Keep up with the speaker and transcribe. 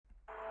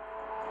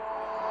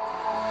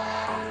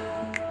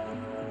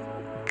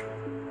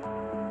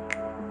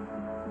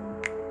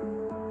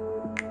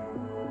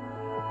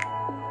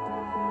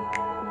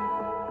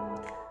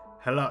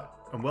Hello,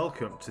 and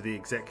welcome to the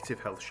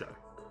Executive Health Show,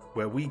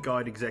 where we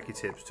guide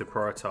executives to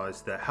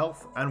prioritize their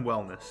health and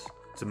wellness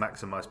to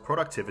maximize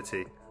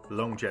productivity,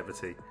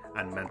 longevity,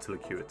 and mental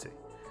acuity.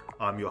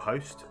 I'm your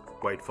host,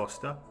 Wade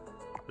Foster.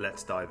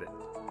 Let's dive in.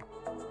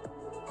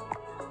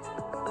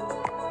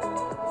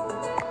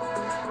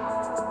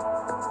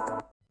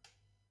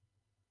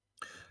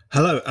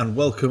 Hello and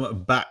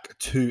welcome back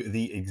to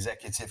the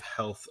Executive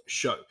Health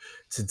Show.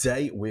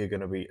 Today we're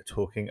going to be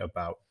talking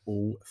about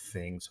all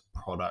things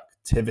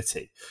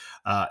productivity.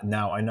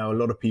 Now, I know a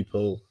lot of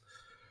people,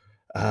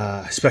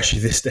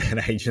 especially this day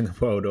and age in the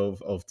world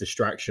of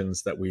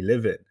distractions that we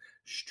live in,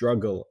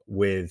 struggle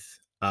with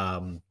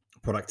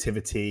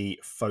productivity,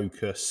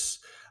 focus,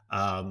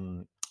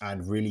 and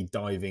really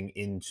diving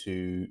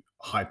into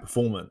high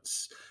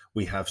performance.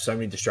 We have so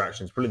many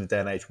distractions. Probably the day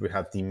and age we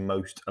have the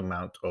most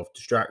amount of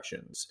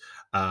distractions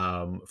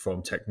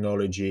from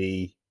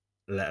technology,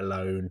 let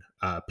alone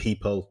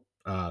people,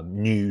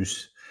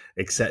 news,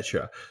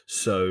 etc.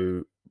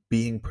 So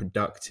being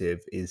productive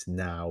is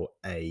now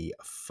a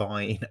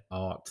fine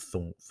art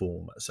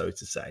form, so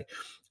to say.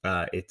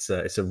 It's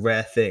a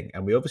rare thing,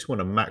 and we obviously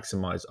want to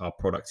maximize our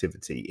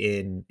productivity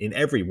in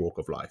every walk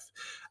of life.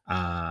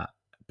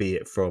 Be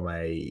it from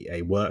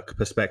a work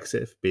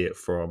perspective, be it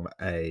from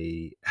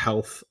a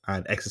health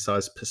and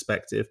exercise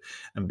perspective,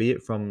 and be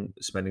it from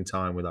spending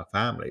time with our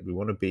family. We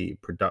want to be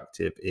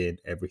productive in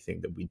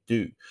everything that we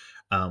do.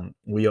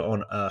 We are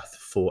on earth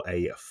for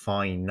a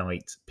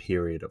finite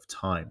period of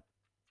time.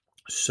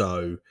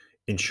 So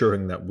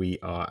ensuring that we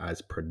are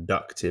as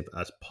productive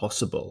as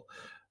possible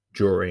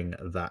during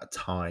that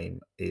time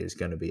is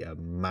going to be a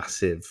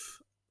massive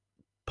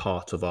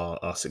part of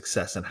our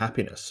success and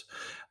happiness.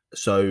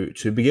 So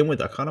to begin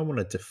with, I kind of want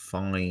to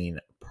define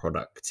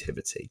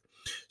productivity.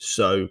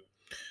 So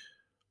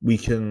we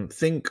can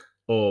think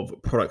of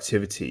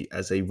productivity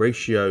as a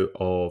ratio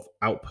of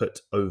output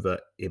over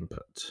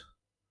input.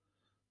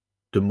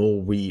 The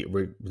more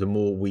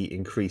we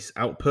increase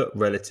output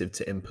relative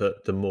to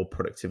input, the more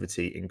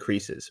productivity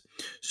increases.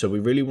 So we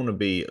really want to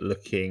be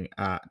looking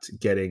at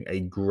getting a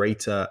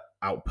greater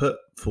output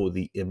for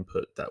the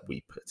input that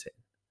we put in.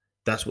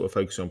 That's what we're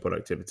focusing on,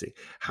 productivity.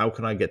 How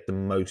can I get the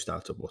most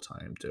out of what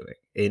I am doing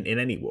in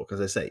any walk? As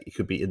I say, it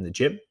could be in the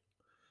gym,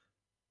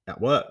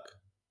 at work.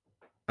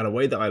 And a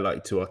way that I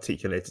like to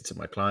articulate it to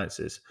my clients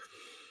is,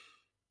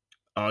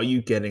 are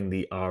you getting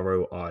the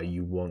ROI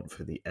you want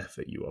for the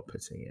effort you are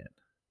putting in?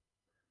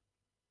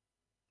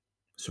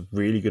 It's a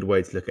really good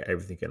way to look at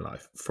everything in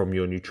life, from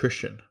your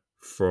nutrition,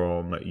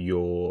 from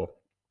your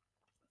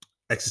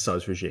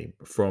exercise regime,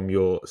 from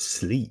your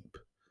sleep.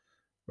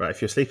 Right,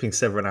 if you're sleeping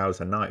 7 hours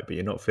a night, but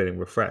you're not feeling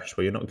refreshed,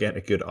 well, you're not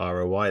getting a good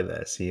ROI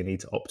there. So you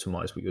need to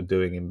optimize what you're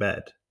doing in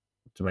bed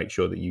to make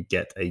sure that you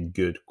get a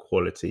good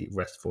quality,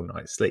 restful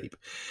night's sleep.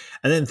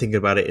 And then think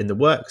about it in the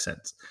work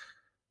sense.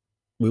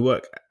 We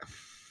work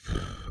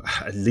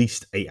at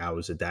least 8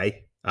 hours a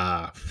day.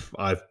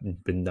 I've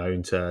been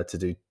known to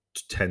do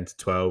 10 to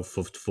 12,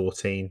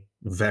 14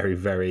 very,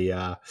 very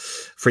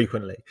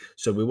frequently.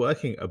 So we're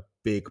working a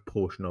big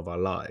portion of our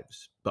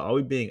lives, but are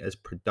we being as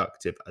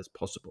productive as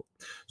possible?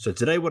 So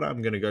today what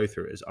I'm going to go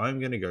through is I'm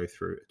going to go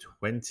through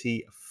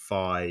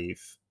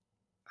 25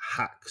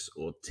 hacks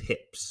or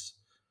tips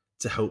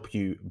to help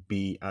you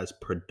be as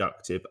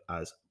productive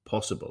as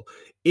possible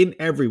in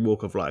every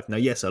walk of life. Now,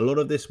 yes, a lot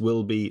of this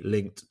will be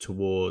linked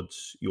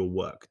towards your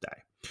work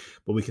day,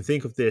 but we can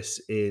think of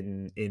this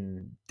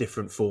in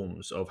different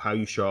forms of how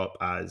you show up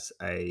as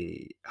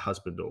a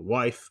husband or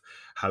wife,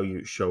 how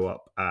you show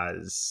up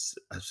as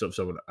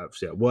someone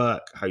obviously at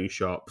work, how you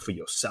show up for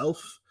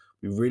yourself.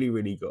 We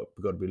really got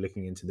to be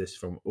looking into this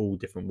from all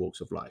different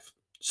walks of life.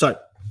 So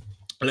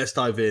let's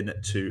dive in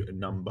to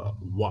number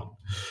one.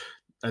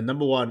 And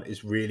number one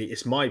is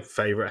it's my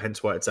favorite,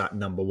 hence why it's at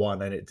number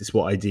one. And it's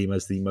what I deem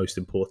as the most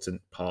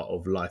important part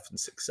of life and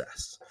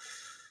success.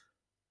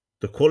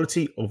 The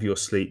quality of your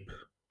sleep,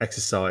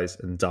 exercise,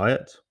 and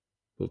diet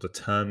will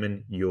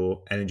determine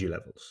your energy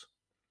levels.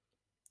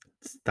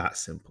 It's that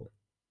simple.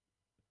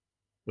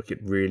 Look, it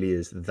really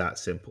is that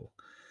simple.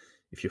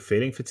 If you're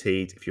feeling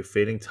fatigued, if you're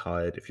feeling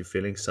tired, if you're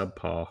feeling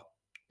subpar,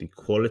 the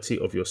quality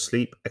of your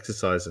sleep,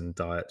 exercise, and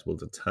diet will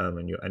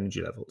determine your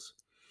energy levels.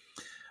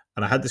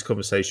 And I had this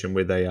conversation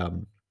with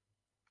a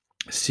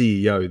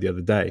CEO the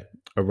other day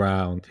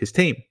around his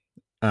team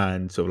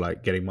and sort of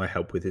like getting my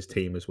help with his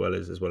team as well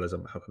as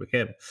I'm helping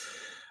him.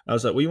 I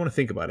was like, well, you want to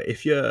think about it.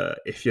 If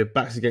your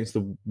back's against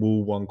the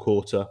wall one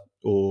quarter,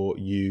 or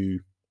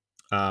you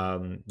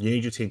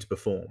need your team to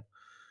perform,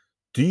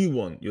 do you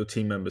want your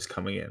team members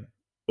coming in,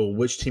 or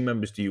which team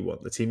members do you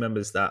want? The team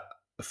members that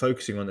are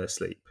focusing on their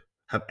sleep,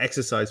 have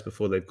exercised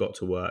before they've got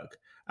to work,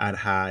 and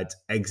had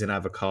eggs and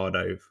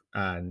avocado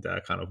and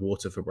kind of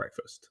water for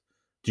breakfast.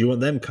 Do you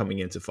want them coming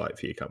in to fight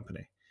for your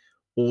company?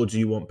 Or do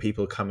you want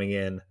people coming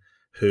in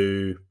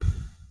who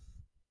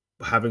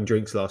were having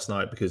drinks last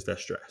night because they're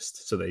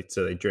stressed? So they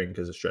drink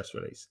as a stress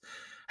release.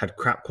 Had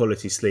crap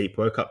quality sleep,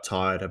 woke up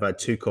tired, have had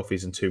 2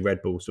 coffees and 2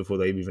 Red Bulls before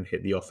they've even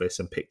hit the office,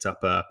 and picked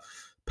up a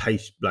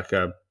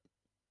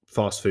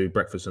fast food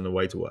breakfast on the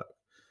way to work.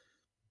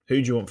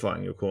 Who do you want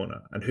fighting your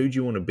corner? And who do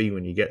you want to be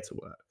when you get to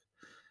work?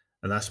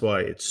 And that's why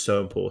it's so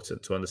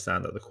important to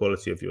understand that the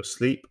quality of your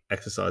sleep,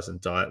 exercise,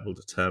 and diet will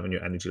determine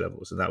your energy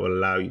levels, and that will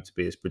allow you to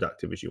be as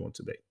productive as you want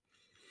to be.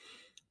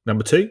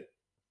 Number 2,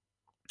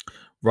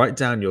 write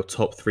down your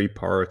top 3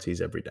 priorities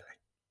every day.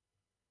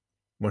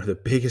 One of the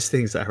biggest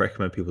things that I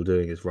recommend people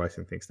doing is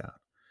writing things down.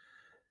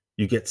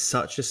 You get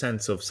such a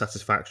sense of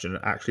satisfaction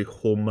and actually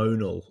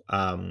hormonal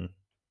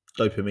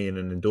dopamine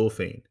and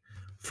endorphin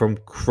from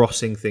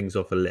crossing things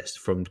off a list,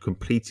 from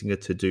completing a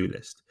to-do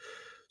list.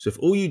 So if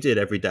all you did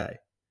every day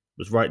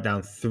was write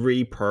down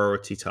 3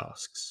 priority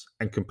tasks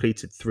and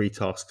completed 3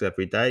 tasks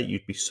every day,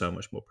 you'd be so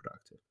much more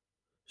productive.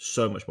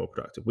 So much more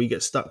productive. We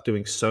get stuck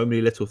doing so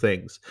many little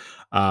things,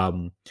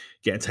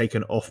 getting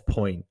taken off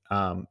point,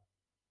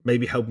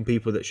 maybe helping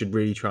people that should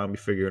really try and be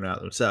figuring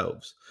out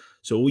themselves.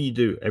 So all you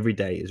do every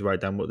day is write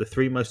down what the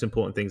 3 most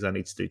important things I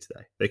need to do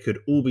today. They could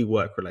all be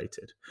work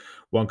related.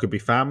 One could be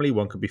family,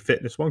 one could be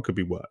fitness, one could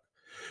be work.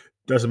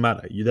 Doesn't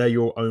matter. They're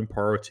your own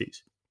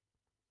priorities.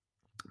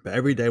 But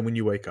every day when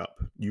you wake up,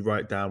 you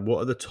write down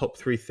what are the top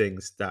 3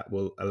 things that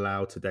will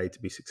allow today to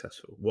be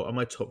successful. What are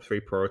my top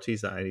 3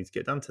 priorities that I need to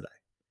get done today?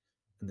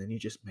 And then you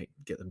just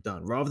get them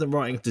done. Rather than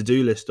writing a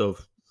to-do list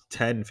of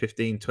 10,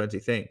 15, 20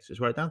 things, just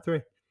write down 3.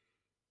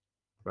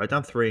 Write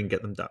down 3 and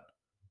get them done.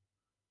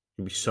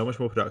 You'll be so much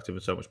more productive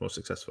and so much more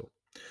successful.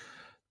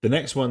 The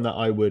next one that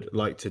I would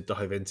like to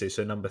dive into,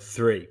 so number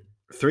 3.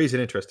 3 is an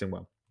interesting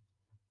one.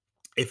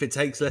 If it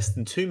takes less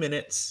than 2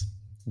 minutes,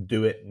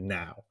 do it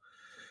now.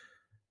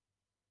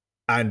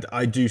 And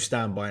I do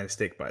stand by and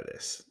stick by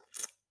this.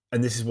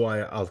 And this is why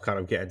I'll kind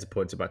of get into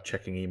points about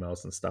checking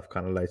emails and stuff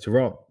kind of later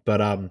on.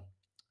 But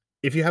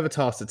if you have a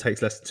task that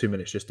takes less than 2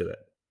 minutes, just do it.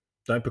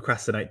 Don't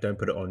procrastinate. Don't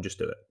put it on. Just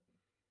do it.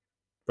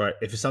 Right?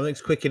 If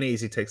something's quick and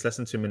easy, takes less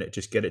than 2 minutes,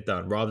 just get it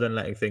done. Rather than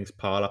letting things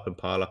pile up and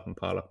pile up and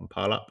pile up and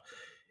pile up.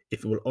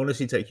 If it will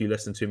honestly take you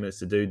less than 2 minutes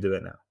to do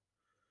it now.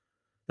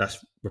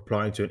 That's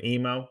replying to an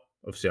email.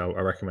 Obviously, I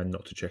recommend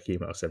not to check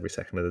emails every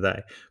second of the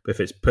day. But if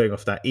it's putting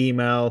off that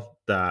email,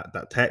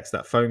 that text,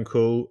 that phone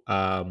call,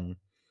 one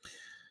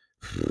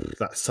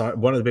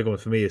of the big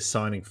ones for me is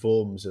signing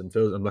forms and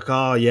fills. I'm like,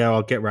 oh yeah,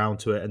 I'll get round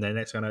to it. And then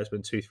next thing I know, it's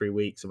been 2-3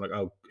 weeks. I'm like,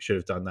 oh, should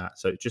have done that.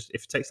 So just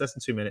if it takes less than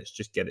 2 minutes,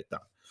 just get it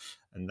done.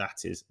 And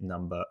that is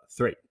number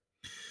 3.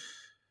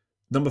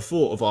 Number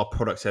 4 of our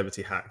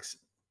productivity hacks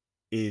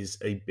is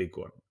a big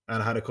one.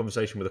 And I had a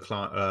conversation with a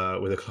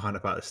client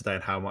about this today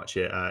and how much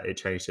it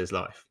changed his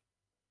life.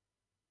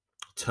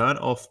 Turn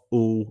off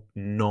all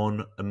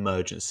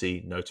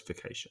non-emergency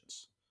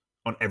notifications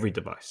on every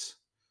device.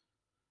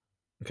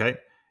 Okay.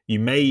 You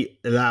may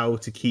allow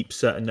to keep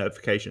certain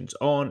notifications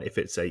on if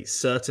it's a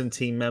certain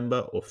team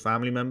member or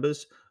family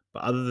members.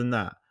 But other than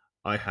that,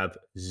 I have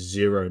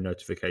 0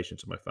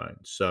 notifications on my phone.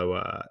 So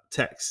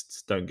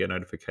texts don't get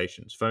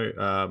notifications.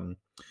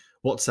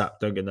 WhatsApp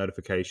don't get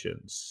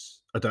notifications.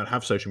 I don't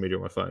have social media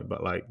on my phone,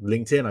 but like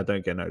LinkedIn, I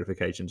don't get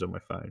notifications on my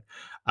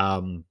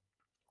phone.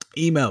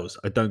 Emails,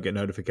 I don't get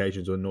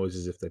notifications or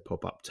noises if they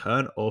pop up.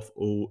 Turn off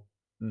all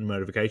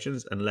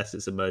notifications unless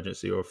it's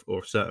emergency or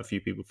a certain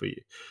few people for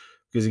you.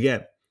 Because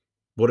again,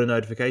 what are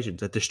notifications?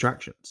 They're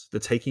distractions.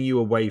 They're taking you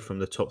away from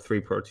the top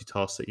 3 priority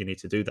tasks that you need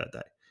to do that day.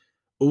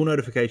 All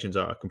notifications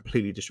are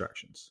completely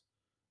distractions.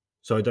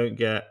 So I don't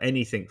get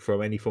anything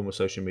from any form of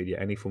social media,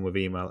 any form of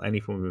email,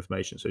 any form of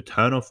information. So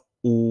turn off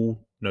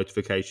all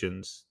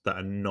notifications that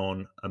are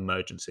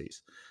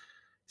non-emergencies.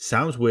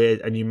 Sounds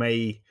weird, and you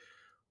may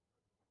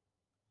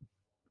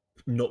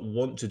not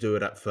want to do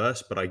it at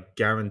first, but I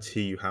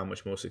guarantee you how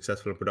much more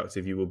successful and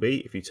productive you will be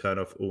if you turn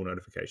off all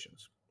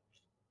notifications.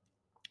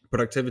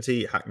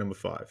 Productivity hack number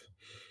 5.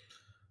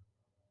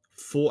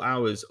 4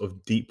 hours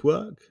of deep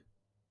work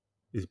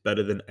is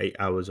better than 8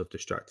 hours of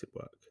distracted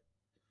work.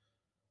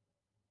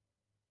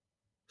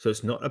 So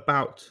it's not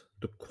about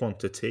the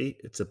quantity,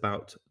 it's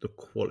about the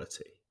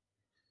quality.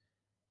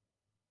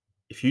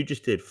 If you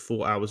just did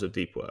 4 hours of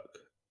deep work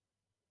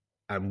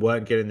and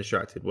weren't getting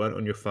distracted, weren't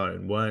on your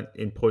phone, weren't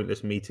in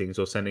pointless meetings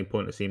or sending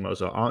pointless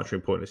emails or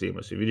answering pointless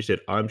emails, so if you just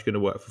said, I'm just going to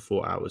work for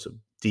 4 hours of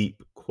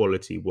deep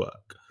quality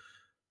work,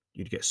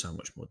 you'd get so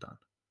much more done.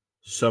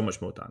 So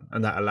much more done.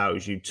 And that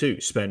allows you to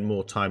spend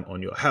more time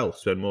on your health,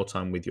 spend more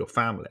time with your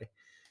family,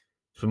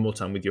 spend more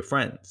time with your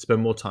friends,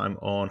 spend more time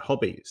on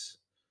hobbies.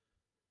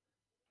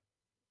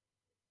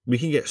 We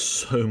can get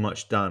so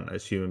much done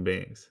as human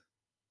beings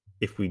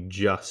if we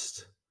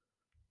just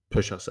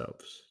push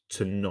ourselves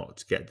to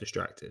not get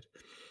distracted.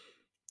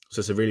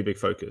 So it's a really big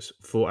focus.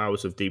 4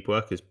 hours of deep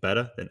work is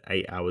better than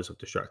 8 hours of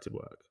distracted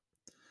work.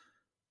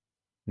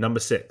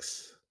 Number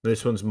 6.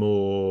 This one's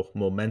more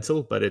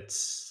mental, but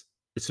it's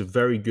a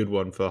very good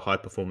one for high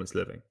performance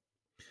living.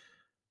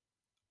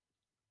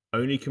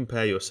 Only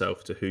compare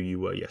yourself to who you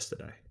were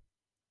yesterday.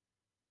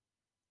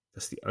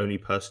 That's the only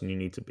person you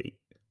need to beat.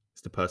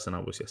 It's the person I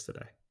was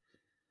yesterday.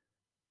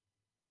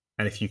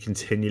 And if you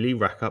continually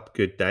rack up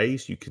good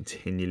days, you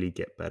continually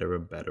get better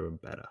and better and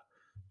better.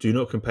 Do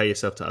not compare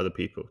yourself to other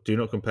people. Do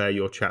not compare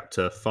your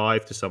chapter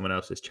 5 to someone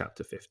else's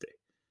chapter 50.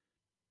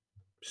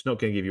 It's not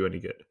going to give you any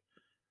good.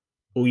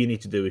 All you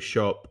need to do is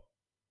show up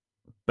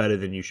better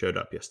than you showed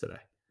up yesterday.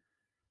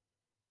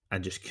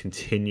 And just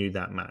continue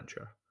that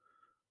mantra.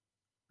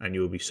 And you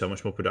will be so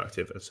much more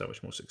productive and so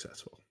much more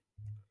successful.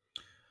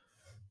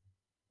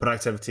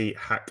 Productivity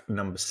hack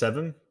number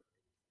 7.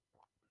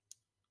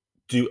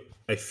 Do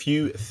a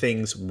few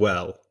things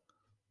well,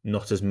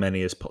 not as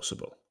many as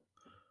possible.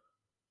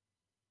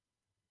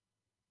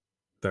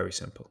 Very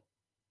simple.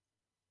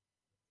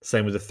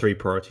 Same with the 3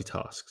 priority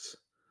tasks.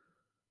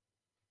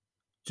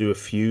 Do a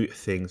few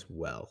things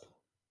well,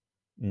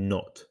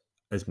 not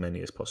as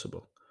many as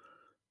possible.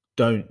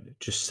 Don't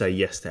just say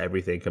yes to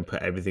everything and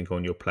put everything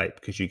on your plate,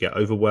 because you get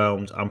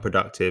overwhelmed,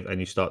 unproductive, and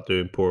you start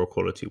doing poorer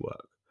quality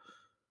work.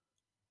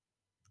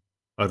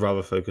 I'd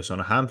rather focus on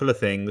a handful of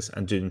things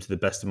and do them to the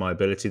best of my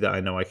ability that I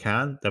know I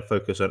can, than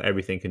focus on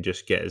everything and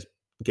just get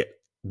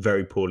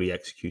very poorly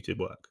executed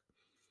work.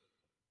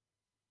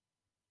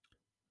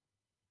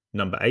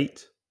 Number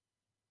 8,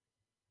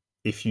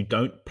 if you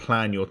don't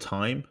plan your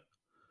time,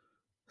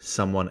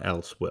 someone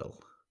else will.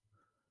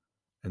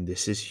 And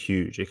this is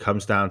huge. It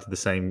comes down to the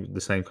same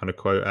kind of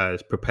quote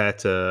as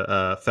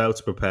fail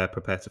to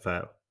prepare to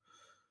fail.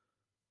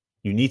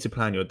 You need to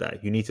plan your day.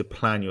 You need to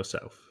plan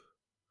yourself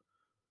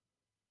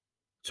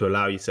to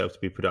allow yourself to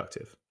be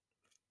productive.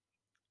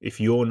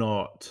 If you're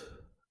not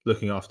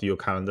looking after your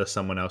calendar,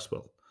 someone else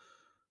will.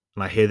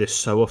 And I hear this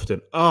so often.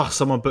 Oh,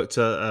 someone booked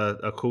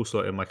a call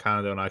slot in my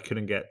calendar and I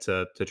couldn't get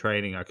to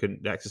training. I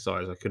couldn't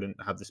exercise. I couldn't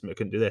have this. I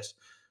couldn't do this.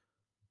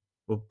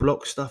 Well,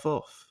 block stuff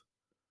off.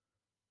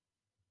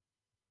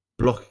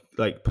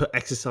 Put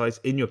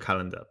exercise in your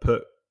calendar.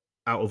 Put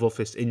out of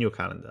office in your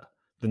calendar.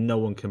 Then no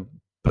one can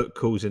put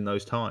calls in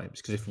those times.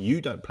 Because if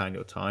you don't plan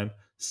your time,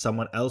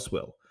 someone else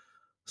will.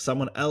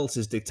 Someone else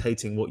is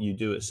dictating what you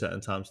do at certain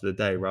times of the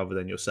day rather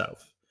than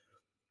yourself.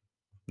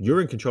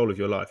 You're in control of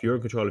your life. You're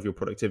in control of your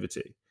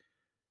productivity.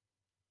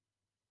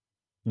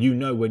 You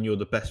know when you're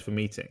the best for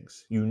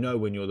meetings. You know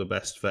when you're the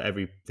best for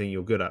everything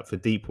you're good at, for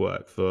deep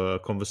work, for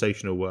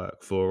conversational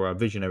work, for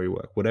visionary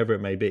work, whatever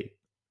it may be.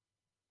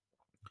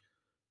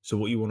 So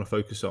what you want to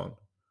focus on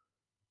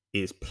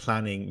is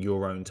planning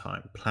your own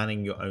time,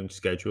 planning your own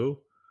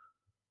schedule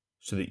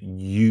so that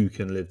you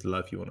can live the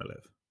life you want to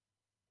live.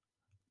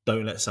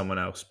 Don't let someone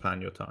else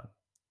plan your time.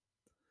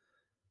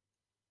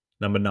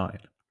 Number 9,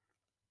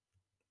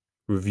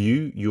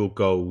 review your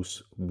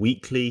goals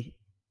weekly,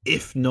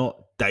 if not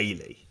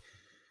daily.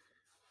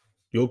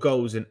 Your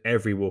goals in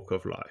every walk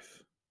of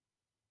life: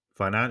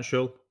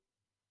 financial,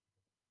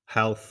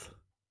 health,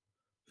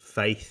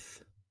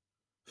 faith,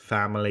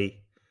 family.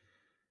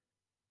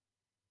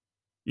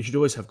 You should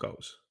always have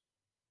goals.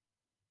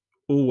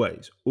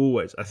 Always,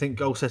 always. I think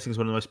goal setting is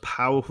one of the most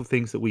powerful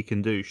things that we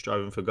can do,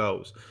 striving for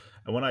goals.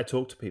 And when I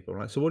talk to people,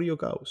 I'm like, so what are your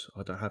goals?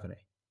 I don't have any.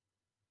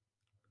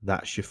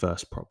 That's your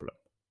first problem.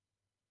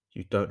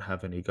 You don't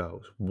have any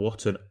goals.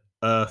 What on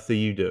earth are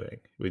you doing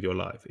with your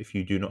life if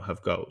you do not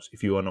have goals,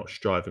 if you are not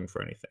striving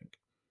for anything?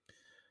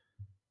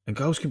 And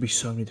goals can be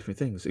so many different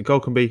things. A goal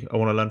can be, I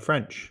want to learn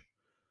French.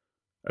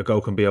 A goal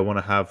can be, I want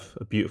to have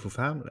a beautiful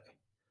family.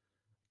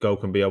 Goal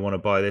can be, I want to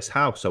buy this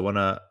house. I want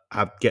to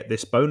get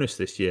this bonus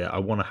this year. I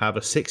want to have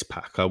a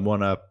 6-pack. I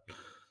want to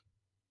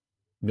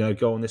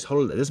go on this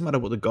holiday. It doesn't matter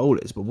what the goal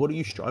is, but what are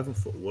you striving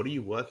for? What are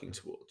you working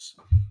towards?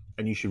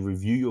 And you should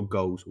review your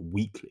goals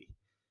weekly.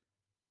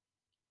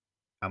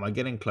 Am I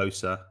getting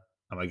closer?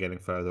 Am I getting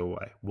further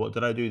away? What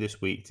did I do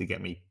this week to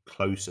get me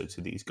closer to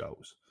these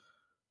goals?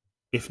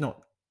 If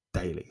not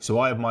daily. So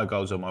I have my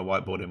goals on my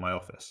whiteboard in my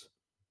office,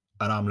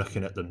 and I'm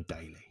looking at them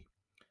daily.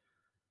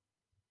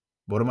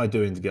 What am I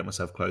doing to get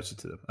myself closer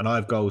to them? And I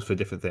have goals for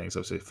different things,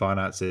 obviously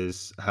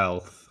finances,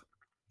 health.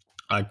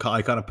 I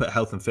kind of put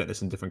health and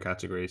fitness in different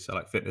categories. So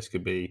like fitness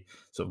could be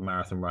sort of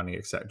marathon running,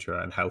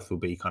 etc. And health will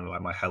be kind of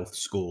like my health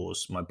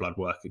scores, my blood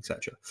work,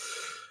 etc.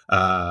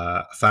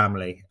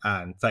 Family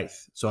and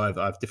faith. So I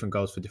have different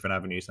goals for different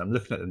avenues. I'm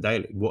looking at them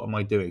daily. What am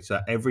I doing?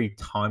 So every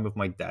time of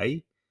my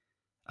day,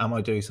 am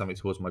I doing something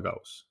towards my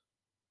goals?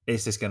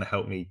 Is this going to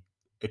help me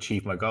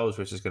achieve my goals,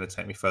 or is this going to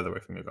take me further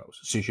away from your goals?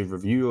 So you should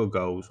review your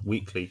goals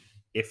weekly,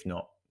 if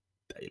not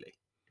daily.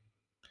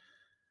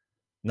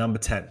 Number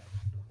 10.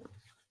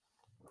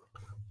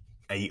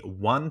 A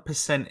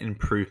 1%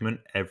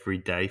 improvement every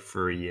day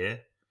for a year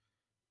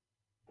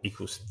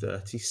equals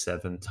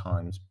 37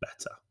 times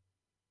better.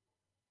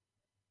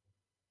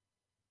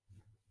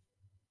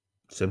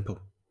 Simple.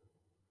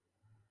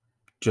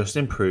 Just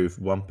improve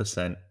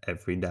 1%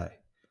 every day.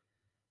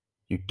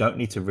 You don't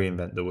need to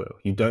reinvent the wheel.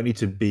 You don't need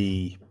to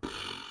be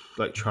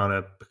like trying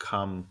to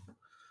become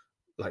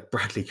like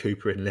Bradley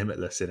Cooper in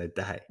Limitless in a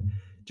day.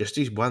 Just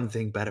do one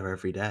thing better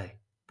every day.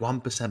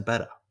 1%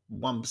 better.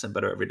 1%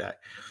 better every day.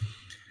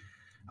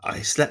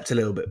 I slept a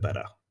little bit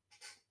better.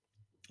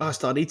 Oh, I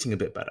started eating a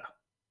bit better.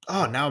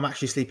 Oh, now I'm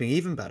actually sleeping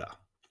even better.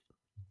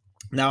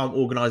 Now I'm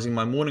organizing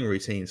my morning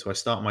routine so I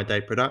start my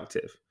day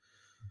productive.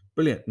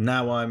 Brilliant.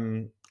 Now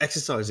I'm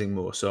exercising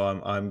more, so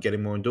I'm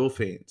getting more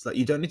endorphins. Like,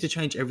 you don't need to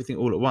change everything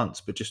all at once,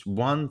 but just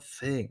one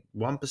thing,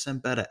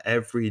 1% better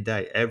every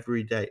day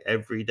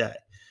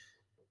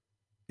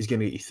is going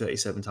to get you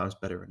 37 times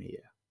better in a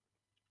year.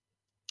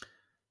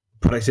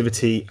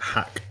 Productivity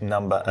hack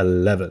number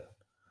 11.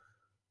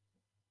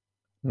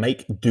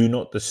 Make do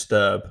not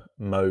disturb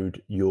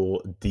mode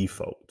your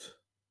default.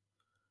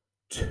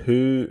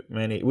 Too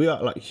many, we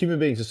are like human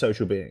beings are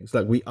social beings,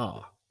 like we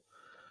are.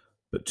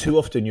 But too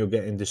often you're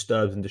getting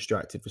disturbed and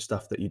distracted for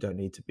stuff that you don't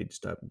need to be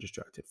disturbed and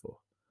distracted for.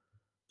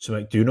 So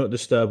make do not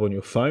disturb on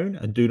your phone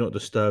and do not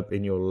disturb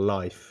in your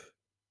life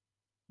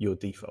your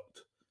default.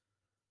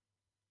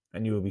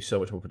 And you will be so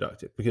much more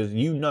productive because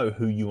you know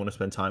who you want to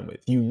spend time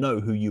with. You know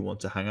who you want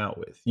to hang out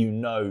with. You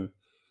know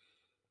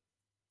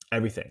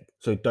everything.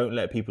 So don't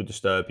let people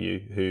disturb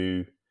you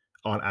who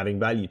aren't adding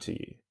value to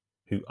you,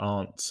 who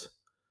aren't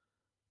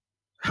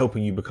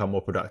helping you become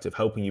more productive,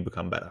 helping you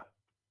become better.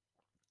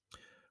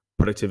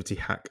 Productivity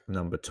hack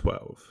number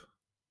 12.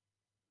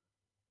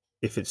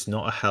 If it's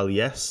not a hell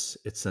yes,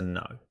 it's a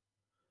no.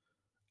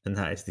 And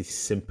that is the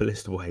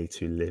simplest way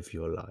to live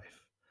your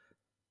life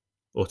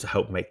or to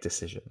help make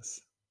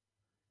decisions.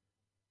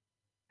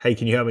 Hey,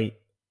 can you help me?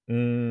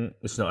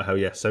 It's not a hell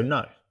yes, so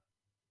no.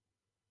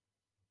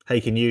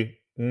 Hey, can you?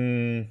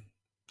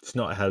 It's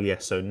not a hell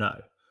yes, so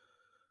no.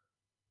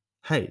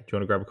 Hey, do you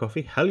want to grab a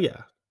coffee? Hell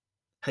yeah.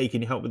 Hey,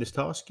 can you help with this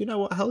task? You know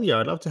what? Hell yeah,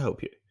 I'd love to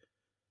help you.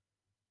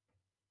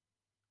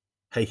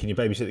 Hey, can you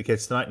babysit the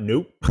kids tonight?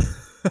 Nope.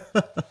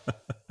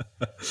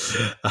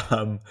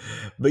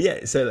 But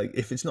yeah, so like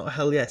if it's not a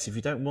hell yes, if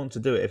you don't want to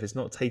do it, if it's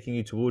not taking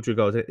you towards your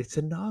goals, it's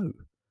a no.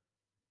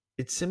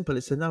 It's simple,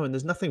 it's a no, and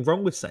there's nothing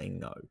wrong with saying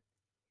no.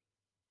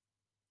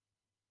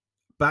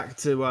 Back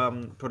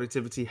to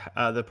productivity,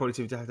 the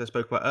productivity hack I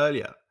spoke about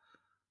earlier.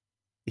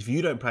 If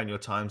you don't plan your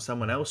time,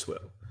 someone else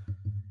will.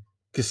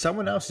 Because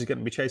someone else is going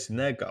to be chasing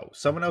their goals.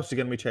 Someone else is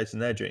going to be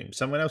chasing their dreams.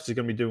 Someone else is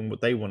going to be doing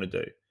what they want to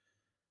do.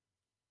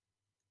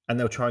 And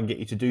they'll try and get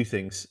you to do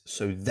things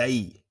so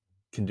they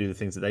can do the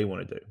things that they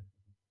want to do.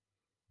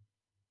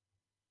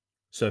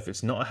 So if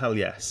it's not a hell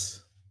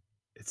yes,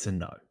 it's a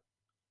no.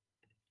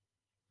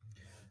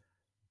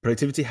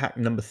 Productivity hack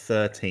number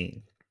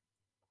 13.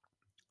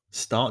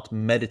 Start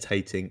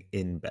meditating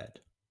in bed.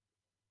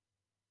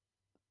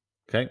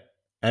 Okay?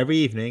 Every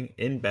evening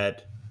in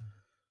bed,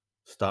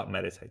 start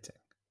meditating.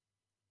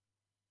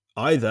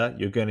 Either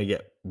you're going to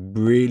get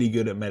really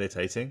good at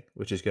meditating,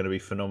 which is going to be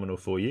phenomenal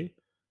for you,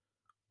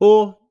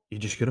 or you're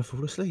just going to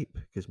fall asleep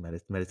because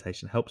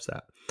meditation helps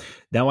that.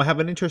 Now, I have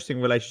an interesting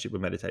relationship with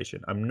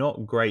meditation. I'm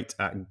not great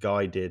at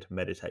guided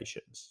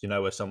meditations,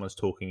 where someone's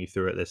talking you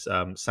through it. This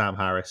Sam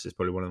Harris is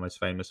probably one of the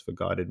most famous for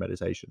guided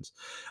meditations.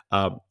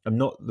 I'm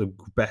not the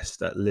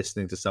best at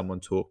listening to someone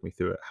talk me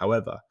through it.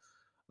 However,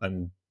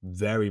 I'm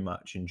very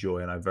much enjoy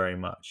and I very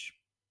much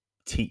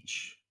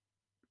teach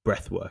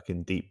breath work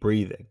and deep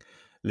breathing,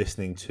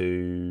 listening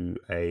to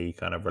a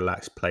kind of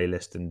relaxed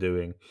playlist and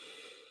doing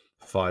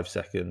 5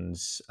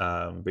 seconds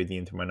breathing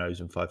in through my nose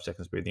and 5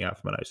 seconds breathing out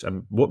from my nose.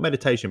 And what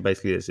meditation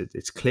basically is,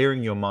 it's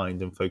clearing your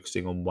mind and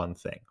focusing on one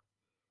thing.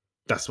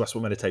 That's what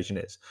meditation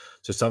is.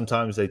 So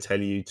sometimes they tell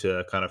you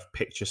to kind of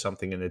picture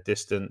something in the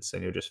distance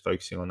and you're just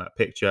focusing on that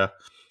picture.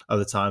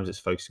 Other times it's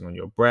focusing on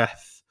your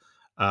breath.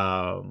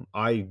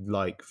 I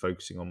like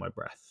focusing on my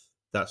breath.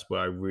 That's where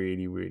I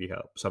really, really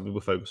help. Some people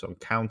focus on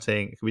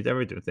counting. It can be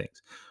very different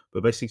things.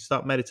 But basically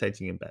start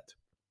meditating in bed.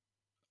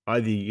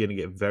 Either you're going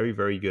to get very,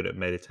 very good at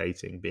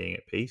meditating, being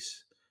at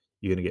peace.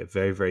 You're going to get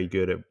very, very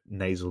good at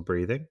nasal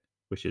breathing,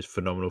 which is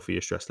phenomenal for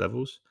your stress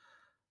levels.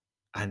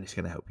 And it's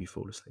going to help you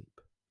fall asleep,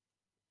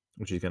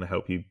 which is going to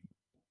help you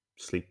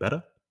sleep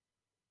better,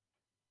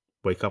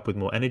 wake up with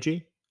more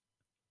energy,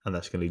 and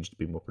that's going to lead you to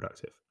be more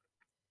productive.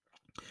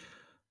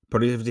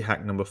 Productivity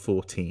hack number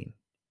 14.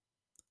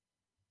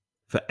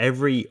 For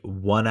every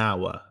 1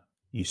 hour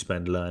you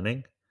spend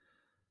learning,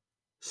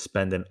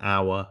 spend an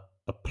hour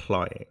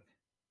applying.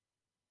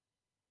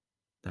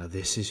 Now,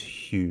 this is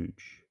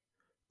huge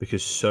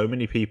because so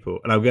many people,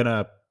 and I'm going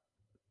to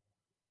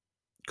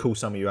call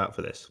some of you out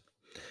for this.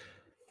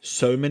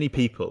 So many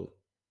people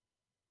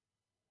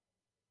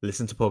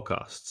listen to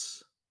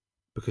podcasts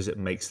because it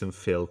makes them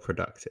feel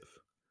productive.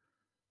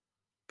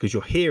 Because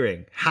you're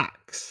hearing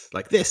hacks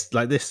like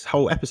this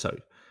whole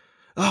episode.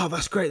 Oh,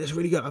 that's great. That's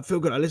really good. I feel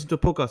good. I listened to a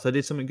podcast. I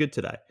did something good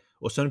today.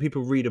 Or so many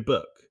people read a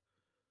book,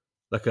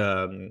 like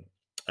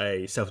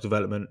a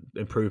self-development,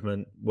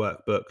 improvement,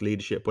 workbook,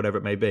 leadership, whatever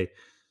it may be.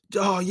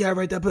 Oh, yeah, I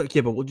read that book.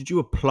 Yeah, but what did you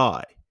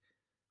apply?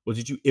 What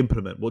did you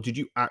implement? What did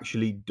you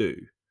actually do?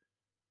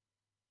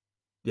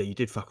 Yeah, you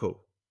did fuck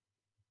all.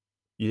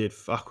 You did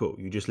fuck all.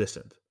 You just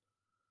listened.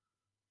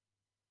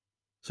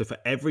 So for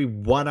every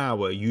 1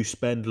 hour you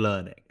spend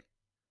learning,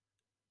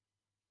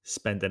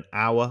 spend an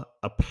hour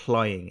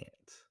applying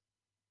it,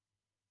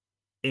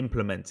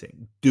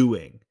 implementing,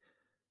 doing.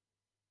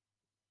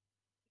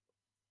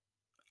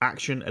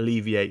 Action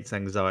alleviates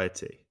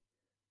anxiety.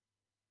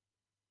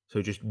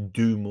 So just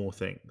do more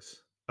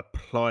things.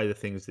 Apply the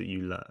things that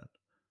you learn.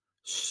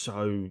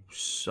 So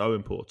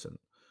important.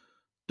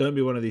 Don't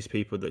be one of these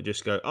people that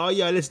just go, oh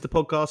yeah, I listen to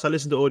podcasts, I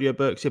listen to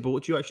audiobooks. Yeah, but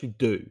what do you actually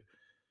do?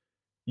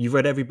 You've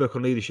read every book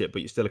on leadership,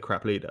 but you're still a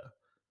crap leader.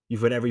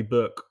 You've read every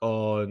book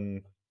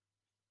on,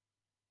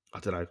 I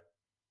don't know,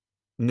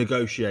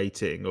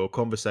 negotiating or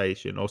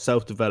conversation or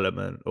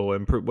self-development or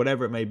improve,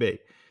 whatever it may be,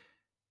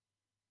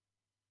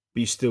 but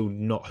you're still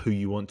not who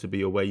you want to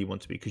be or where you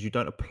want to be because you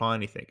don't apply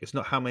anything. It's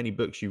not how many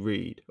books you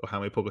read or how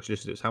many podcasts you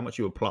listen to, it's how much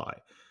you apply.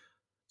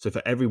 So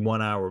for every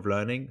 1 hour of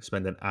learning,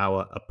 spend an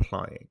hour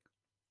applying.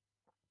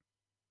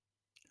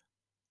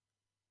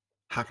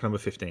 Hack number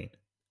 15.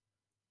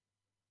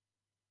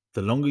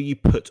 The longer you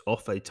put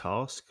off a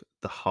task,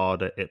 the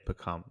harder it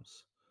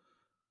becomes.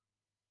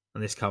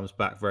 And this comes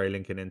back very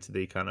linking into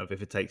the kind of,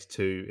 if it takes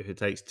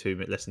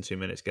less than 2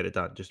 minutes, get it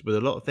done. Just with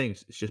a lot of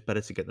things, it's just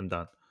better to get them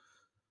done.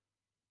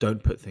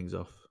 Don't put things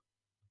off.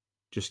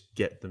 Just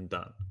get them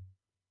done.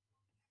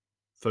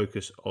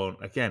 Focus on,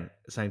 again,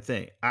 same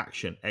thing,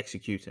 action,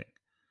 executing.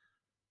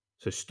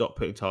 So stop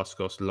putting tasks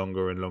off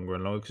longer and longer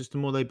and longer, because the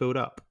more they build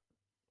up.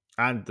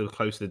 And the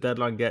closer the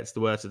deadline gets,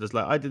 the worse it is.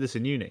 Like, I did this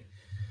in uni.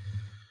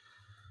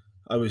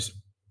 I was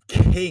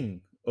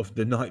king of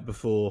the night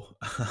before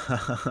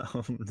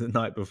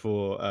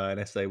an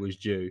essay was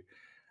due,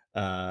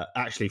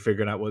 actually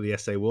figuring out what the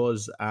essay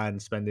was and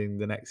spending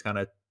the next kind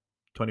of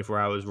 24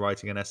 hours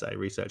writing an essay,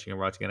 researching and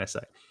writing an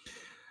essay.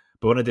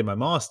 But when I did my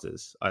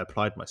master's, I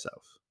applied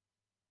myself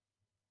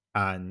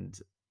and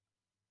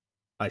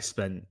I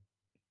spent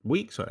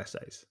weeks on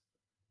essays,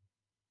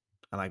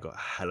 and I got a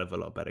hell of a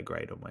lot better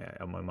grade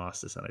on my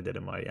master's than I did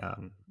in my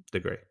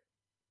degree.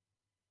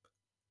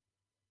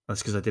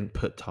 That's because I didn't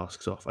put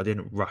tasks off. I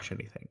didn't rush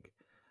anything.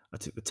 I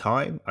took the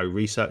time, I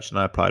researched, and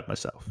I applied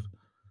myself.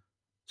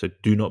 So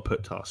do not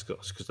put tasks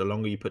off, because the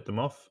longer you put them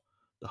off,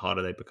 the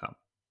harder they become.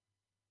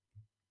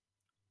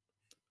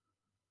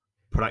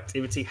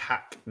 Productivity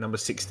hack number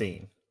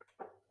 16.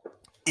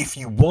 If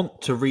you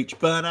want to reach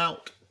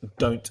burnout,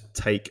 don't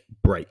take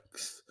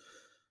breaks.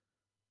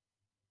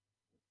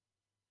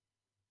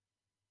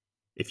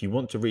 If you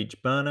want to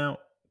reach burnout,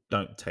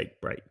 don't take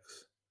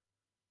breaks.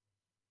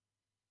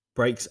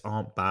 Breaks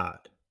aren't bad.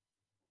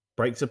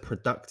 Breaks are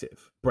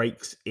productive.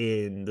 Breaks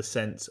in the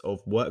sense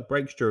of work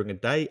breaks during a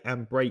day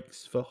and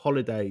breaks for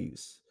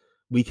holidays,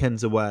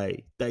 weekends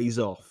away, days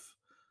off.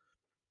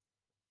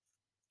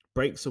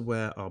 Breaks are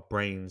where our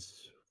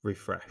brains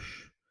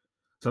refresh.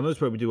 Sometimes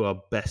where we do our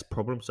best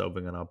problem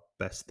solving and our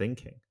best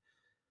thinking.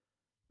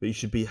 But you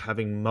should be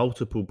having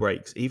multiple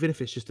breaks, even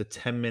if it's just a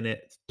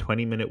 10-minute,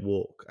 20-minute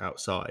walk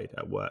outside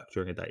at work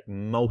during a day.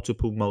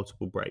 Multiple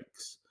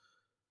breaks.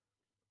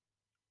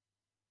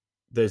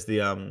 There's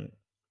the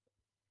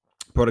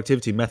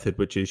productivity method,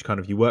 which is kind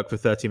of you work for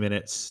 30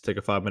 minutes, take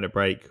a 5-minute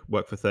break,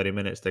 work for 30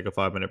 minutes, take a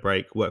 5-minute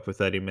break, work for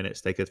 30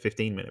 minutes, take a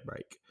 15-minute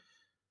break.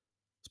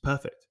 It's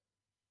perfect.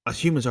 As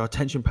humans, our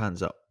attention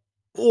spans are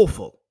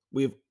awful.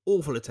 We have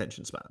awful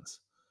attention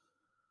spans.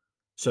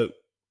 So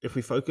if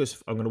we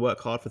focus, I'm going to work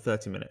hard for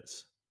 30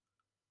 minutes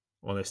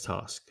on this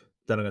task.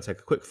 Then I'm going to take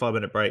a quick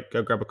 5-minute break,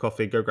 go grab a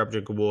coffee, go grab a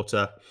drink of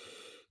water,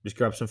 just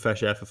grab some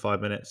fresh air for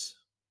 5 minutes,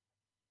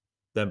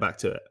 then back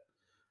to it.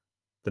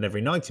 Then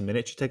every 90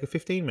 minutes, you take a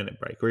 15-minute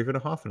break or even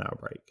a half an hour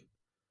break.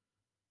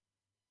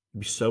 You'll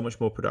be so much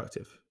more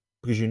productive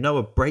because you know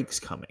a break's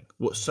coming.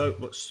 What's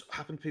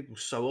happened to people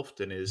so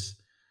often is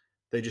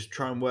they just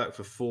try and work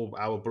for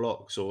 4-hour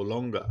blocks or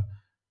longer,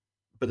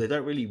 but they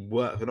don't really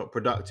work. They're not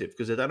productive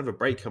because they don't have a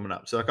break coming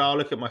up. So like, I'll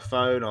look at my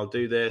phone, I'll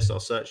do this, I'll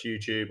search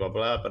YouTube, blah,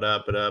 blah,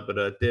 blah, blah,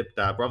 blah, dip,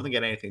 dab, rather than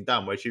getting anything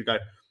done. Whereas you go,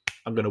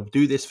 I'm going to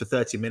do this for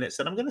 30 minutes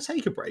and I'm going to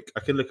take a break.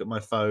 I can look at my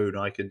phone,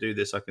 I can do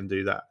this, I can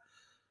do that.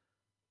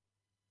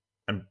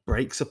 And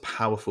breaks are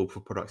powerful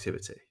for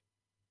productivity,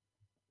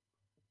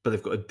 but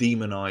they've got a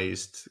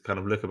demonized kind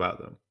of look about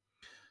them.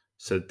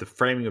 So the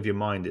framing of your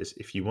mind is,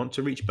 if you want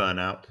to reach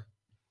burnout,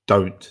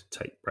 don't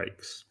take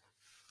breaks.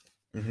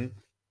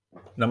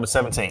 Number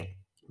 17.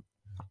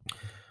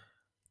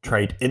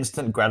 Trade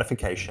instant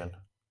gratification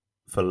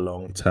for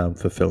long-term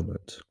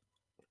fulfillment.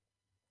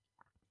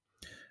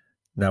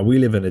 Now, we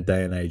live in a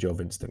day and age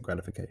of instant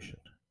gratification,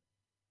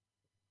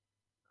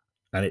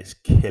 and it's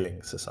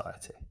killing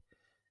society.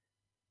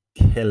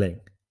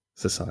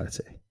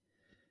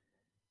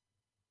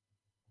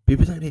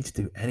 People don't need to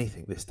do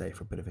anything this day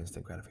for a bit of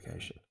instant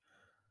gratification.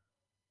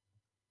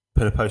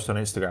 Put a post on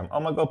Instagram. Oh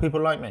my God,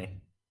 people like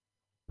me.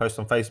 Post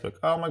on Facebook.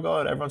 Oh my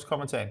God, everyone's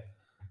commenting.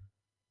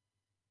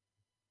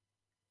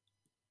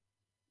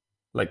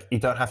 Like, you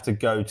don't have to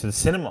go to the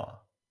cinema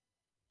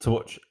to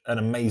watch an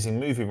amazing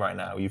movie right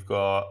now. You've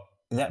got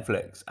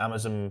Netflix,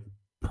 Amazon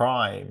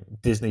Prime,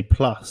 Disney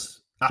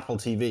Plus, Apple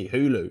TV,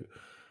 Hulu.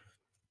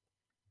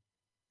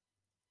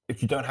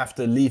 If you don't have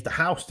to leave the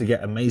house to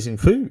get amazing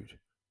food,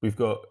 we've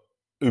got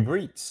Uber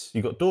Eats,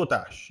 you've got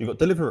DoorDash, you've got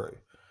Deliveroo.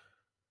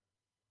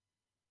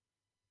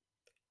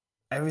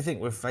 Everything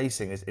we're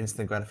facing is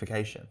instant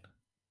gratification.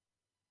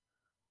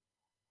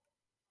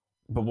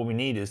 But what we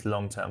need is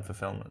long-term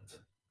fulfillment.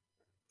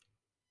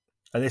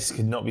 And this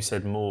could not be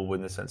said more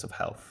with the sense of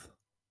health.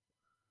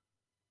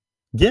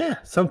 Yeah,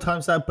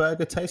 sometimes that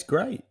burger tastes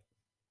great.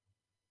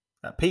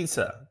 That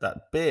pizza,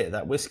 that beer,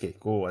 that whiskey.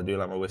 Oh, I do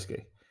like my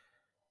whiskey.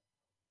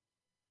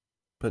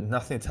 But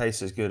nothing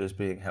tastes as good as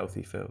being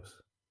healthy feels.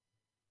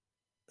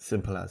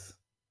 Simple as.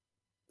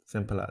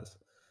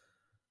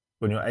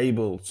 when you're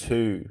able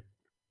to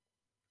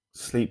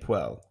sleep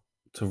well,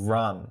 to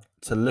run,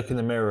 to look in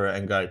the mirror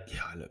and go,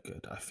 yeah, I look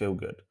good, I feel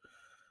good,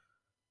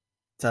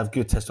 to have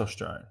good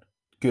testosterone,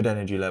 good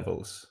energy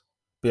levels,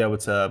 be able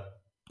to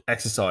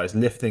exercise,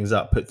 lift things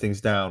up, put things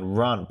down,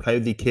 run, play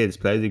with your kids,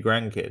 play with your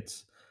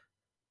grandkids,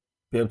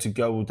 be able to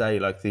go all day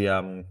like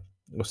the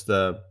what's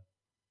the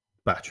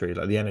battery,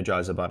 like the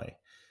Energizer Bunny.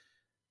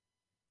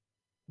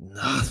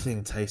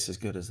 Nothing tastes as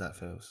good as that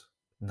feels.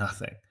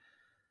 Nothing.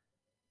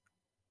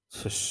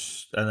 So,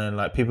 and then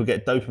like people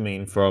get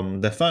dopamine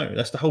from their phone.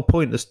 That's the whole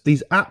point.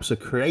 These apps are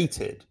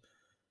created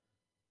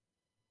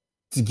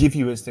to give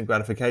you instant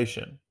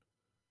gratification.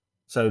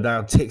 So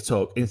now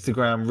TikTok,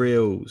 Instagram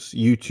Reels,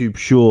 YouTube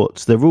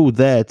Shorts, they're all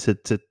there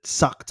to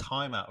suck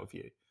time out of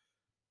you,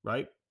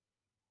 right?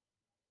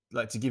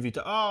 Like to give you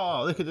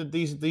look at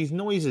these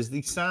noises,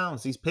 these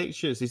sounds, these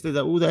pictures,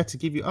 they're all there to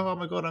give you, oh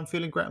my God, I'm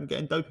feeling great, I'm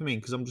getting dopamine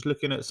because I'm just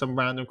looking at some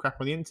random crap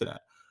on the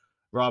internet,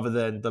 rather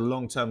than the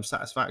long-term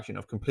satisfaction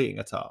of completing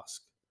a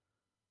task,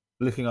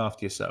 looking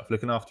after yourself,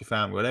 looking after your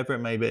family, whatever it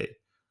may be.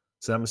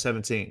 So number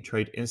 17,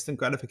 trade instant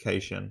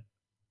gratification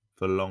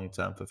for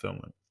long-term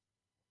fulfillment.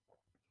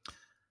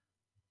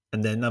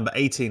 And then number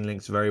 18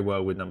 links very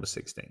well with number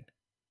 16.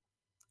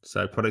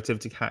 So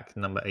productivity hack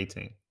number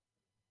 18.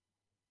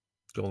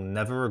 You'll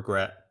never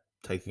regret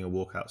taking a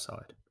walk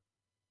outside.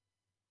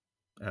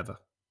 Ever.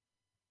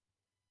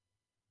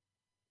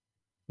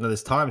 Now,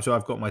 there's times where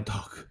I've got my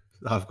dog.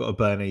 I've got a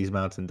Bernese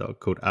mountain dog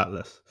called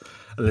Atlas.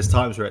 And there's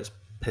times where it's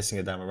pissing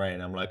it down with rain.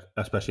 I'm like,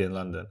 especially in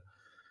London,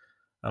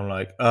 I'm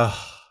like, oh,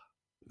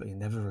 but you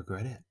never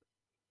regret it.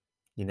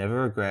 You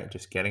never regret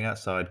just getting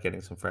outside,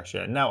 getting some fresh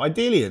air. Now,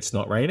 ideally, it's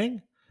not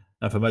raining.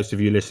 And for most of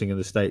you listening in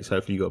the States,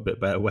 hopefully you got a bit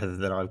better weather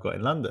than I've got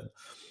in London.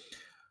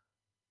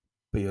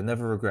 But you'll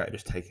never regret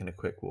just taking a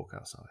quick walk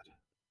outside.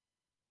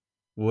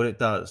 What it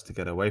does to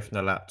get away from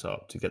the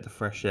laptop, to get the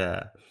fresh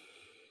air,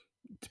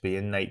 to be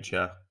in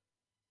nature,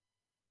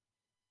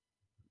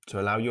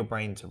 to allow your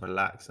brain to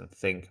relax and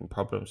think and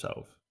problem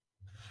solve,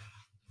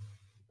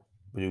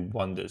 will do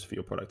wonders for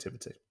your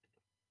productivity.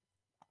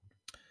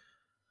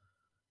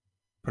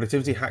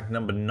 Productivity hack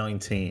number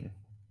 19.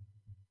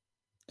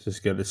 This is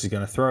good. This is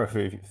going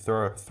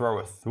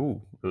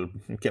to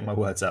get my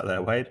words out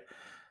there, Wade.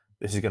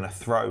 This is going to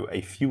throw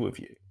a few of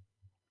you.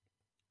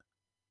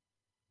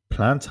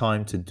 Plan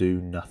time to do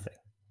nothing.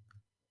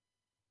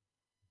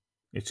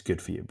 It's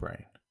good for your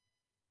brain.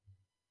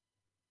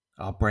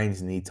 Our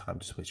brains need time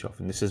to switch off.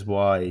 And this is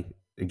why,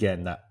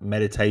 again, that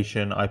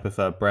meditation, I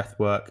prefer breath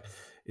work,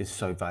 is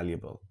so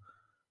valuable.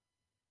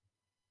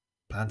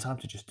 Plan time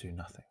to just do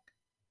nothing.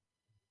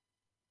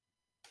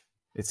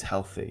 It's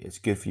healthy. It's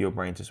good for your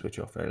brain to switch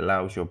off. It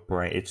allows your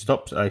brain, it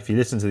stops, if you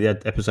listen to the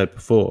episode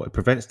before, it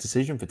prevents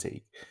decision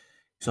fatigue.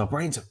 So our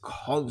brains are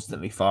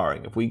constantly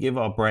firing. If we give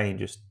our brain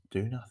just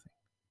do nothing,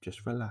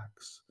 just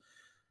relax,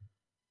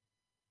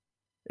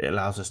 it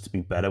allows us to be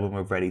better when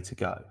we're ready to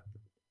go.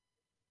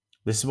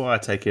 This is why I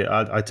take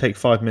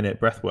 5-minute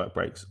breathwork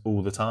breaks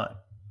all the time.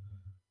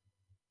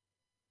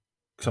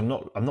 Because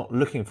I'm not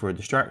looking for a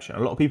distraction. A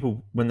lot of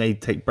people, when they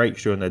take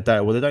breaks during their day,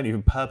 well, they don't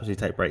even purposely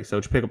take breaks. They'll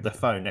just pick up their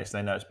phone. Next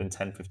thing they know, it's been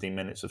 10, 15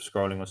 minutes of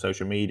scrolling on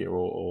social media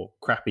or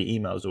crappy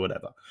emails or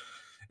whatever.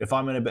 If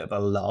I'm in a bit of a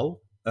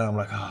lull and I'm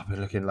like, I've been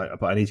looking like,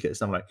 but I need to get this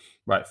done, I'm like,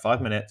 right,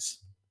 5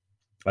 minutes.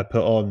 I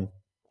put on,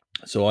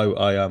 so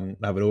I have an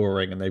Oura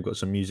Ring and they've got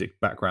some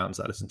music backgrounds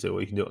that I listen to, or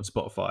you can do it on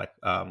Spotify.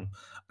 I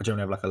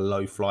generally have like a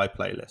low fly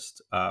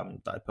playlist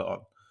that I put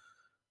on.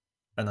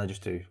 And I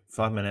just do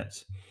 5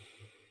 minutes.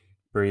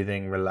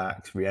 Breathing,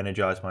 relax,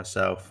 re-energize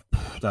myself,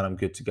 then I'm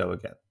good to go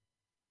again.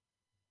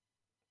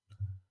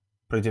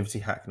 Productivity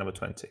hack number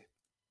 20.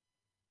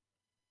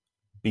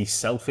 Be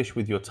selfish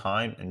with your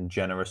time and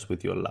generous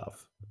with your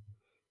love.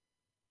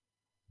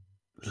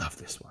 Love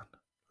this one.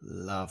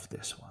 Love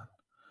this one.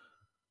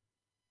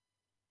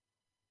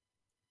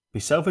 Be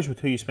selfish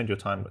with who you spend your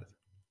time with.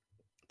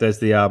 There's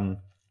the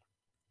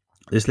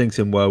this links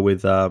in well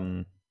with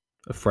a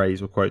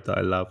phrase or quote that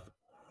I love.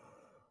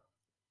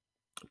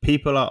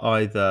 People are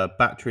either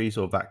batteries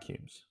or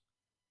vacuums.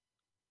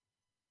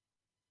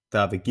 They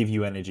either give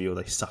you energy or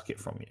they suck it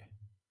from you.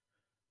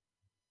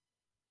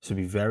 So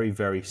be very,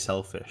 very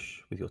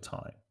selfish with your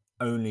time.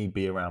 Only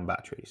be around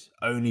batteries.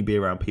 Only be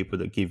around people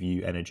that give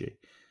you energy.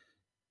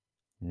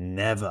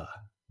 Never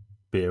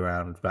be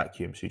around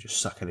vacuums who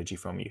just suck energy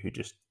from you, who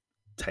just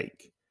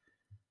take.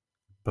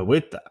 But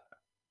with that,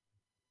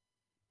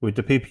 with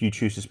the people you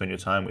choose to spend your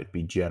time with,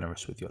 be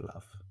generous with your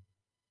love.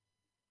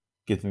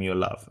 Give them your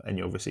love and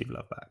you'll receive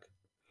love back.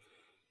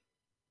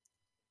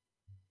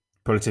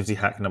 Productivity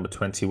hack number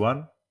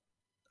 21.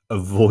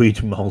 Avoid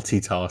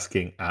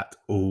multitasking at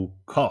all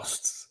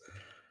costs.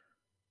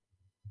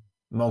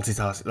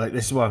 Multitasking, like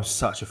this is why I'm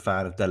such a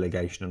fan of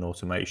delegation and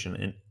automation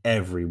in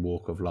every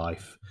walk of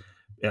life,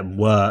 in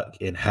work,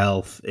 in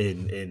health,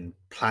 in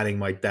planning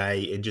my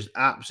day, in just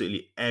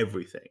absolutely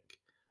everything.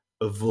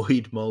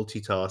 Avoid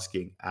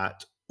multitasking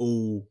at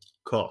all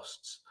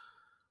costs.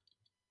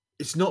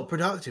 It's not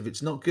productive.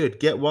 It's not good.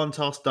 Get one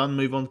task done,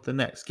 move on to the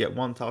next. Get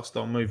one task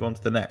done, move on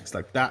to the next.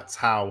 Like, that's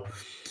how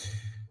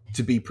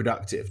to be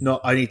productive.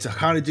 Not, I need to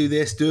kind of do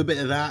this, do a bit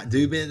of that,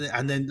 do a bit of that,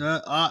 and then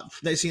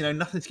next thing you know,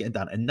 nothing's getting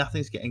done, and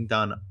nothing's getting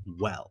done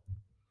well.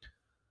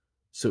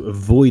 So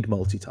avoid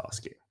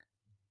multitasking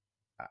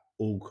at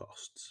all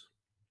costs.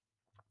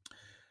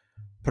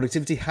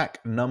 Productivity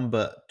hack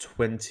number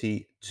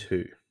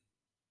 22.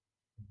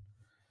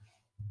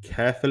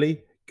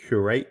 Carefully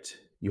curate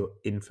your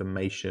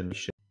information.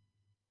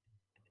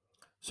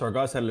 Sorry,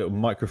 guys, had a little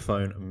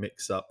microphone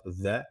mix up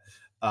there.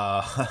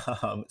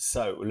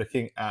 So we're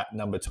looking at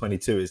number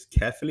 22 is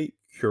carefully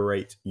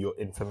curate your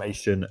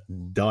information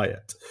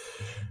diet.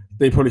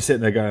 They're probably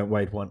sitting there going,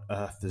 wait, what on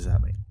earth does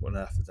that mean? What on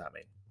earth does that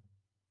mean?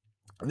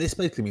 And this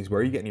basically means, where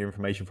are you getting your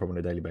information from on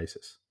a daily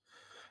basis?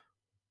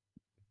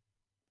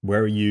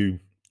 Where are you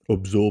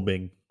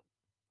absorbing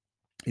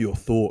your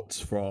thoughts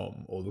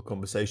from, or the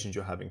conversations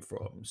you're having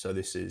from? So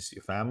this is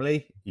your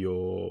family,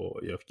 your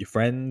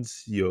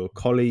friends, your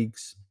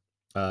colleagues,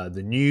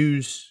 the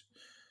news,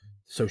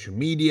 social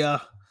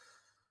media,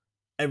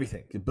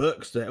 everything, the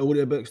books, the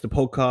audiobooks, the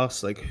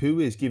podcasts. Like, who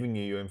is giving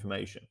you your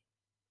information?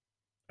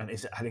 And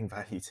is it adding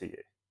value to you?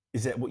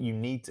 Is it what you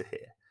need to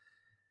hear?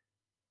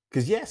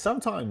 Because, yeah,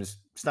 sometimes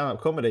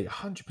stand-up comedy,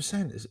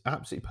 100% is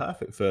absolutely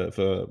perfect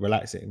for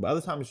relaxing. But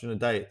other times during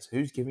the day, it's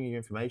who's giving you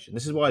information.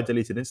 This is why I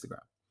deleted Instagram.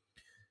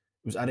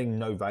 It was adding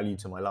no value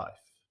to my life.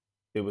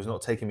 It was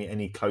not taking me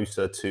any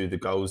closer to the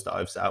goals that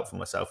I've set out for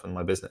myself and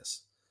my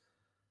business.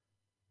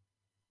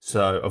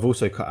 So I've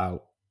also cut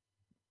out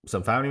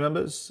some family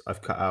members.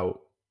 I've cut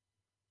out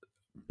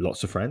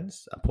lots of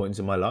friends at points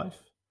in my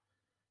life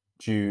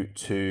due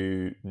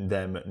to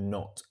them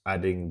not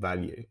adding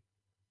value.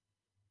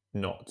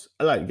 Not,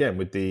 like, again,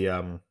 with the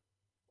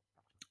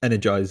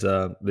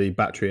Energizer, the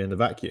battery and the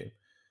vacuum.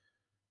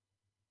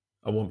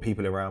 I want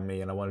people around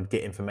me, and I want to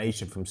get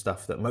information from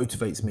stuff that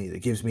motivates me,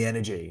 that gives me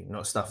energy,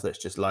 not stuff that's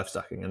just life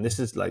sucking. And this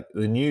is like,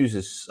 the news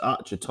is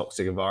such a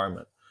toxic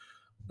environment.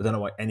 I don't know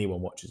why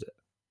anyone watches it.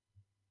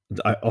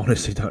 I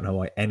honestly don't know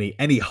why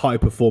any high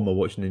performer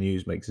watching the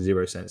news makes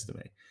zero sense to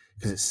me,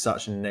 because it's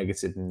such a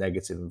negative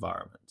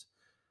environment.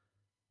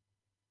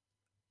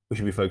 We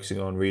should be focusing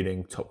on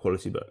reading top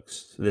quality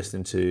books,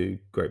 listening to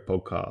great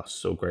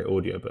podcasts or great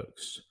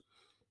audiobooks,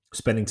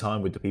 spending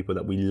time with the people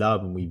that we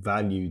love and we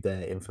value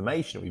their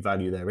information, we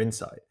value their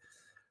insight.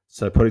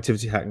 So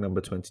productivity hack number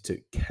 22,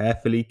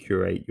 carefully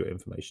curate your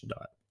information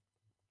diet.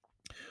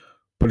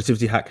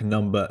 Productivity hack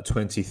number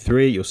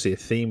 23, you'll see a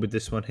theme with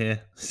this one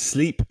here.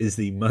 Sleep is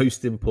the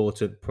most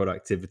important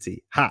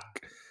productivity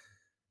hack.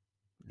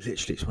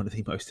 Literally, it's one of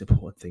the most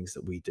important things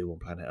that we do on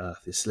planet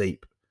Earth is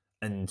sleep.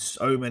 And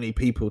so many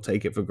people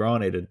take it for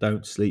granted and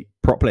don't sleep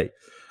properly.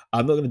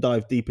 I'm not going to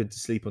dive deep into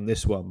sleep on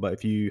this one, but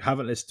if you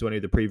haven't listened to any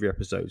of the previous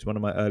episodes, one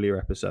of my earlier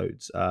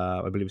episodes,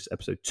 I believe it's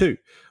episode 2,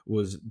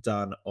 was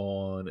done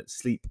on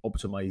sleep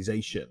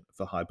optimization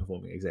for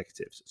high-performing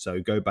executives.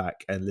 So go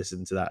back and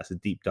listen to that as a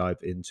deep dive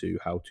into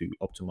how to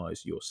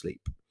optimize your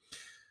sleep.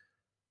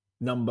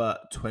 Number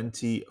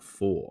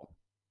 24.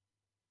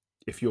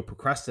 If you're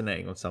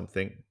procrastinating on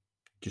something,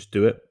 just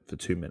do it for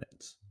 2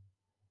 minutes.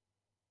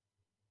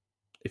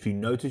 If you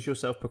notice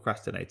yourself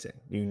procrastinating,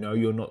 you know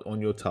you're not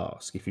on your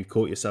task. If you've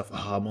caught yourself,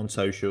 I'm on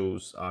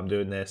socials, I'm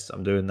doing this,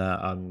 I'm doing that,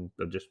 I'm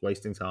just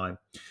wasting time.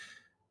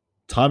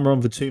 Timer on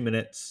for 2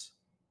 minutes,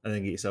 and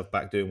then get yourself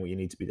back doing what you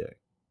need to be doing.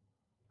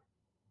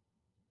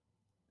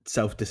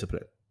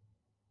 Self-discipline.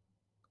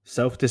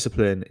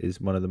 Self-discipline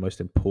is one of the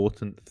most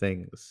important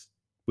things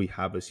we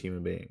have as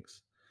human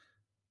beings.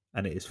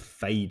 And it is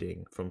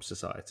fading from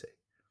society.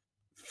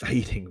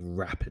 Fading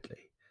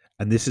rapidly.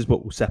 And this is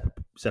what will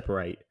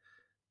separate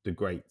the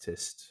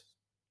greatest,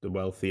 the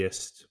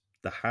wealthiest,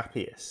 the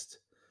happiest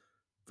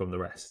from the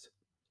rest.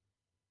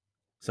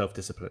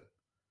 Self-discipline.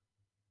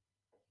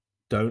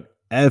 Don't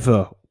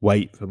ever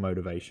wait for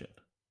motivation,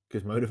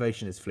 because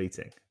motivation is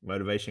fleeting.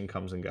 Motivation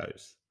comes and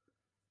goes.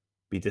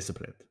 Be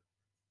disciplined,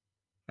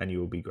 and you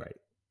will be great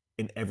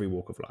in every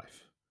walk of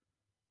life.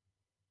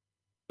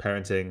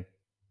 Parenting,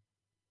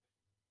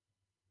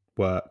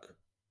 work,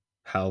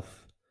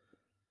 health.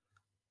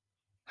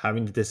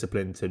 Having the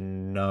discipline to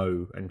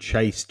know and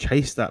chase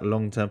that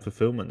long-term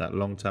fulfillment, that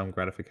long-term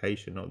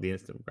gratification, not the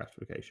instant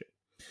gratification.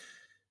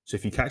 So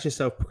if you catch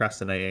yourself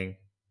procrastinating,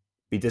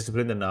 be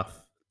disciplined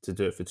enough to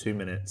do it for 2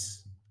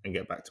 minutes and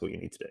get back to what you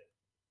need to do.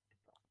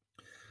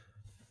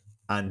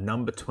 And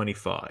number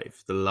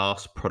 25, the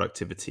last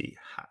productivity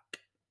hack.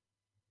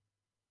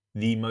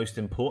 The most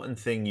important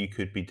thing you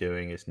could be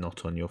doing is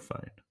not on your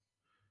phone.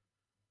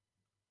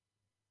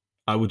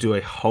 I will do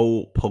a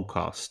whole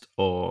podcast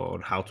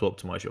on how to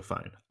optimize your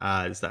phone,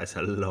 as that is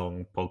a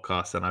long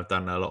podcast, and I've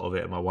done a lot of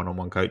it in my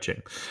one-on-one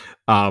coaching.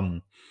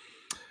 But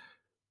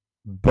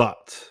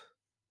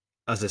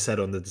as I said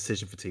on the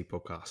Decision Fatigue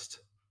podcast,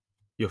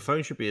 your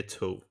phone should be a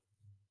tool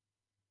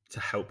to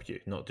help you,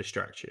 not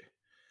distract you.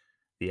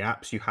 The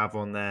apps you have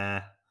on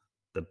there,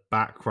 the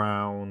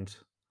background,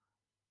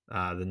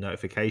 the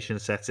notification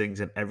settings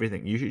and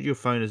everything. Use your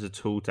phone as a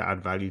tool to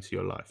add value to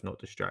your life, not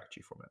distract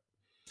you from it.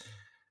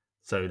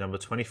 So, number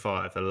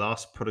 25, the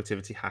last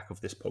productivity hack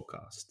of this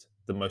podcast.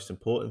 The most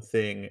important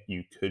thing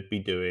you could be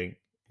doing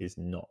is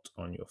not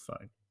on your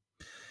phone.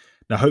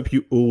 Now, I hope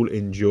you all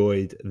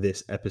enjoyed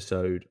this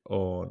episode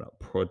on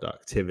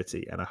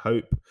productivity, and I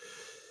hope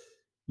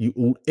you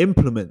all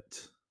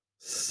implement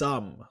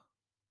some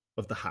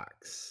of the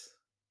hacks.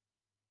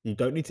 You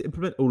don't need to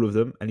implement all of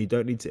them, and you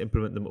don't need to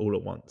implement them all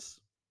at once,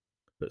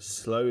 but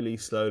slowly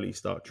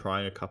start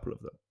trying a couple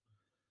of them.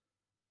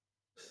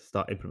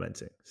 Start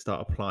implementing,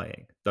 start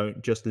applying.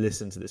 Don't just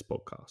listen to this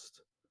podcast.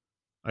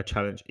 I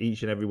challenge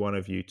each and every one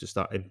of you to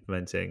start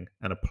implementing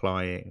and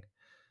applying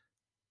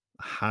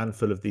a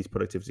handful of these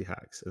productivity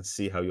hacks and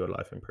see how your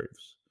life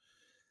improves.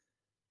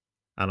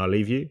 And I'll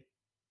leave you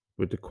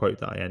with the quote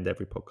that I end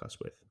every podcast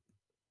with.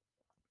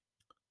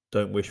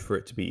 Don't wish for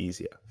it to be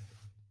easier.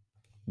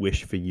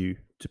 Wish for you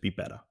to be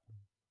better.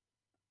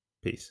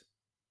 Peace.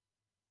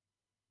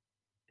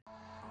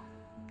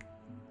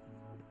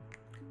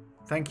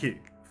 Thank you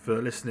for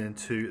listening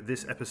to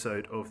this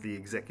episode of the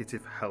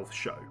Executive Health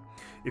Show.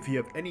 If you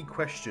have any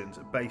questions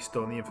based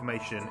on the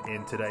information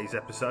in today's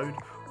episode,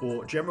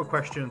 or general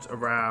questions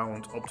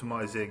around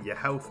optimizing your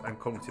health and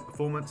cognitive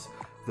performance,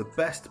 the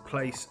best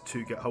place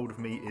to get hold of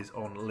me is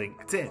on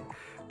LinkedIn.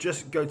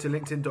 Just go to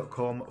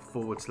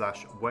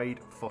linkedin.com/Wade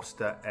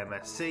Foster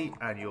MSc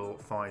and you'll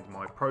find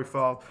my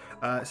profile.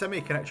 Send me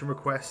a connection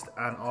request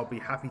and I'll be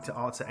happy to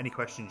answer any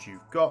questions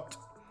you've got.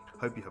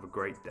 Hope you have a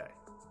great day.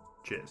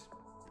 Cheers.